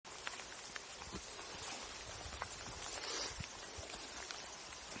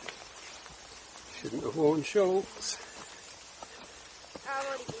Shouldn't have worn shorts. I've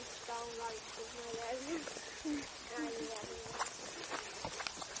already been stole lights with my legs.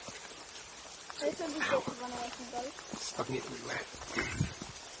 This would be good to run away from ghosts. Stuffing it everywhere.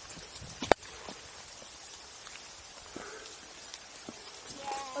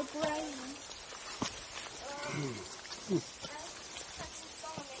 Yeah. Or brain.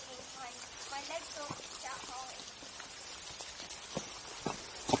 My legs are that high.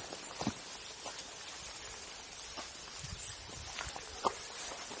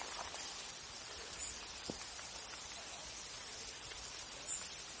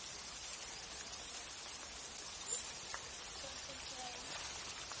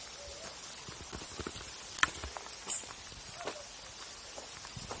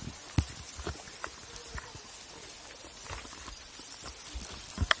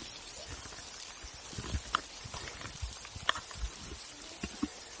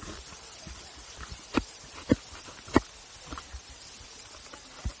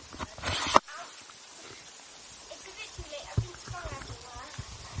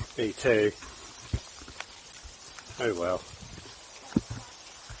 Me too. Oh well.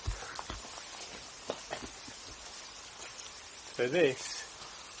 So this,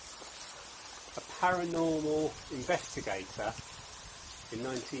 a paranormal investigator in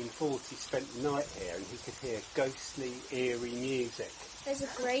 1940 spent the night here and he could hear ghostly, eerie music. There's a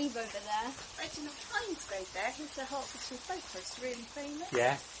grave over there. Reginald Hines grave there. He's a Hertfordshire photoist, really famous.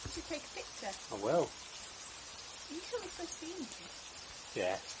 Yeah. You should take a picture. I will. Are you sure we're supposed to be in here?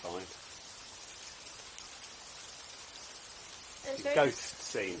 Yeah, it's fine. There's The ghost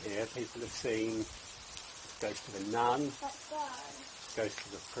scene here. People have seen the ghost of a nun, ghost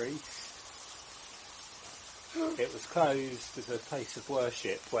of a priest. It was closed as a place of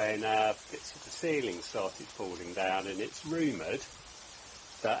worship when bits of the ceiling started falling down, and it's rumoured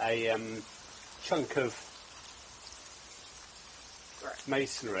that a chunk of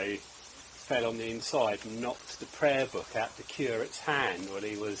masonry fell on the inside and knocked the prayer book out the curate's hand while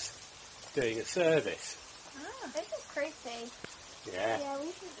he was doing a service. Ah, this is creepy. Yeah. Yeah,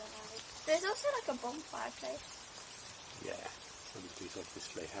 we should go out. There's also like a bonfire place. Yeah. Somebody's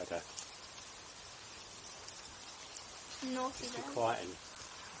obviously had a Naughty be there. quite an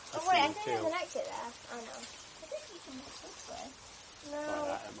Oh wait, I think there's an exit there. Oh no. I think you can walk this way. No.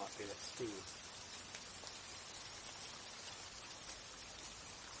 Like that might be the steam.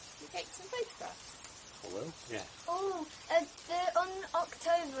 You take some photographs? I will, yeah. Oh, on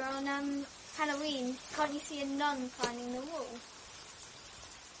October, on Halloween, can't you see a nun climbing the wall?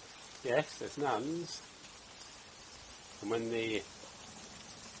 Yes, there's nuns. And when the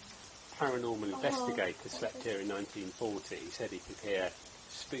paranormal investigator slept here in 1940, he said he could hear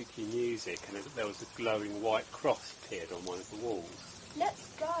spooky music and there was a glowing white cross appeared on one of the walls. Let's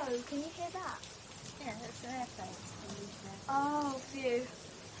go. Can you hear that? Yeah, that's an airplane. Oh, phew.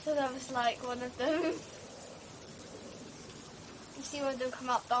 So that was like one of them. You see one of them come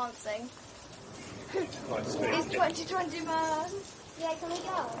up dancing. It's quite spooky. It's 2020, man. Yeah, can we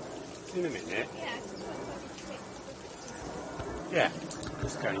go? In a minute. Yeah. Yeah.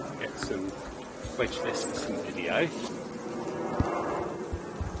 Just going to get some wedge lists and some video.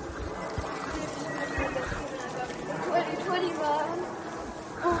 2020, man.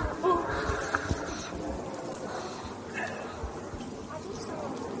 Oh.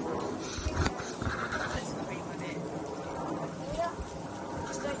 Let's cream on it. Yeah.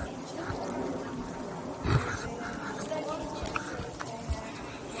 Just don't inch it.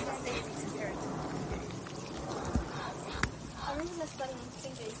 I remember my spelling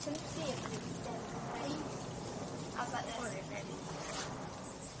finger. You couldn't see it because it was dead. Right? I was like this.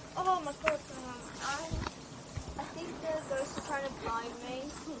 Oh my god. I think the ghost is trying to blind me.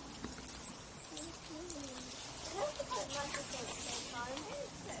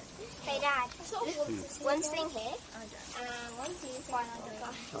 Hey Dad, one's thing here, and one's here behind the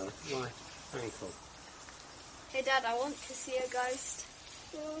flash. Oh, my ankle. Hey Dad, I want to see a ghost.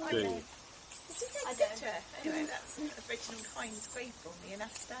 Do you? Did you take I a don't. picture? Anyway, that's Reginald Hines grave for me and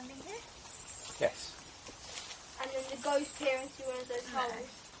us standing here. Yes. And then the ghost peering through one of those No. holes.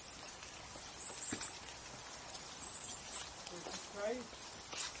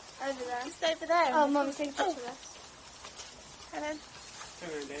 Over there. Just over there. Oh, Mum, take a picture of us. Hello. Turn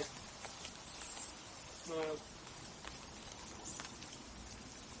around there. Smile.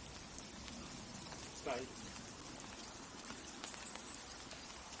 Stay.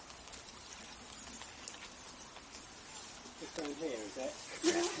 Just down here, is it?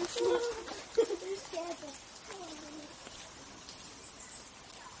 Who's scared of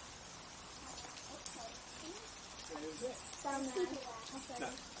Where is it? down there? No.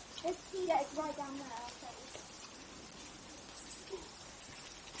 Yeah, it's right down there. I'll tell you.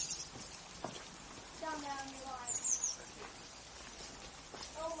 Down there on your right.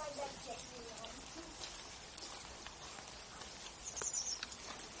 Oh, my leg's getting really on.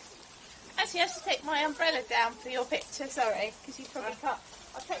 Actually, I should take my umbrella down for your picture, sorry, because you probably can't.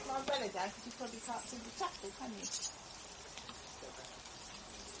 I'll take my umbrella down because you probably can't see the chapel, can you?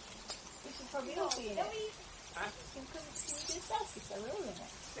 We should probably all be in it. Can you do a selfie so we're all in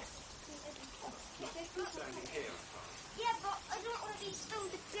it? Yeah, but I don't want to be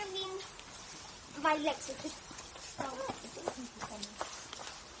filmed with blooming... My legs are just...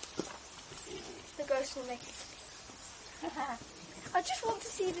 The ghost will make it. I just want to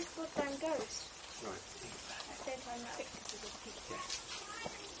see this goddamn ghost. Right. At the same time, no.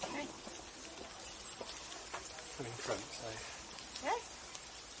 Okay. I'm in front, so... Yeah?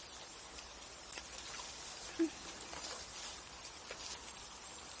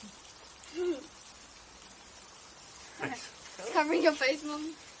 Thanks. Covering your face,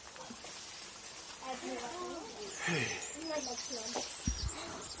 Mum.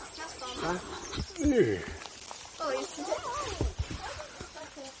 Ooh. Oh, you